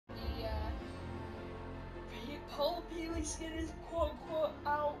Paul Peely skin is quote unquote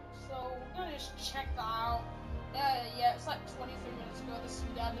out, so we're gonna just check that out. Yeah, it's like 23 minutes ago this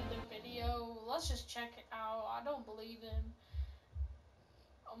dude added a video. Let's just check it out. I don't believe him.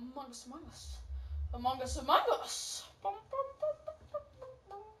 Among Us, Among Us. Among Us, Among Us.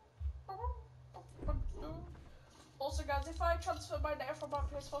 Also guys, if I transfer my data from my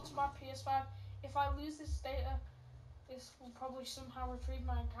PS4 to my PS5, if I lose this data, this will probably somehow retrieve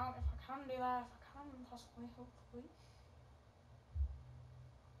my account. If I can do that, if I can, possibly, hopefully.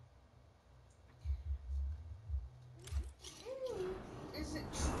 Is it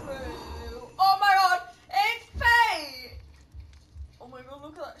true? Oh my god, it's fake! Oh my god,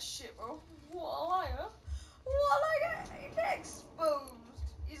 look at that shit, bro. What a liar. What a liar. It's exposed.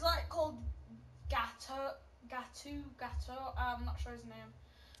 He's like called Gato. I'm not sure his name.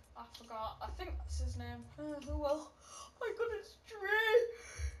 I forgot. I think that's his name. Oh well. Oh my god, it's true.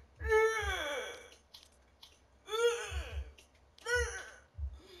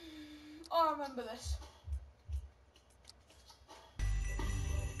 Oh, I remember this.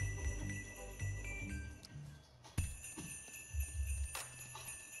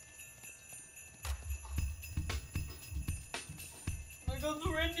 Oh my god, the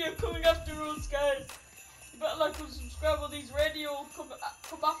radio coming after us, guys. You better like and subscribe, or these radio will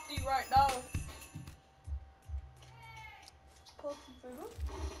come after you right now.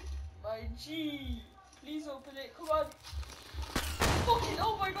 My G, please open it. Come on. Fucking,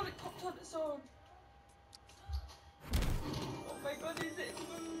 oh my god, it popped on its own. Oh my god, is it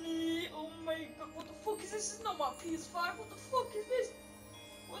for me? Oh my god, what the fuck is this? This is not my PS5. What the fuck is this?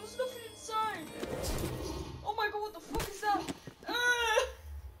 Well, there's nothing inside. Oh my god, what the fuck is that?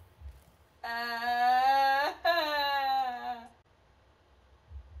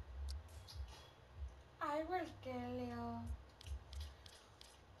 I will kill you.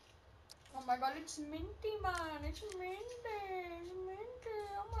 Oh my god, it's minty, man. It's minty. It's minty.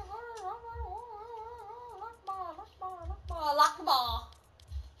 Oh my god. Lakbar.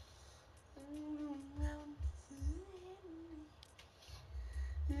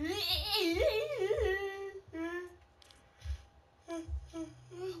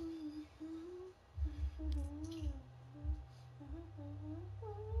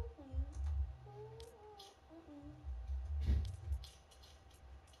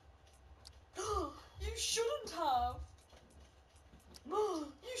 You shouldn't have.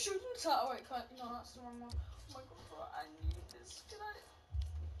 You shouldn't have. Wait, no, that's the wrong one. Oh my god, bro, I need this. Can I?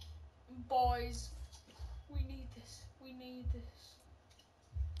 Boys, we need this. We need this.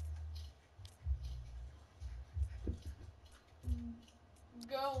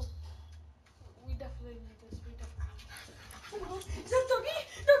 Girls, we definitely need this. We definitely need this. Oh my god, is that doggy?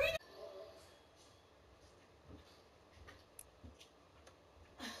 Doggy!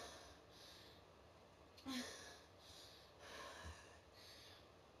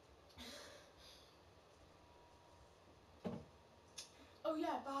 Oh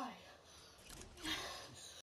yeah, bye.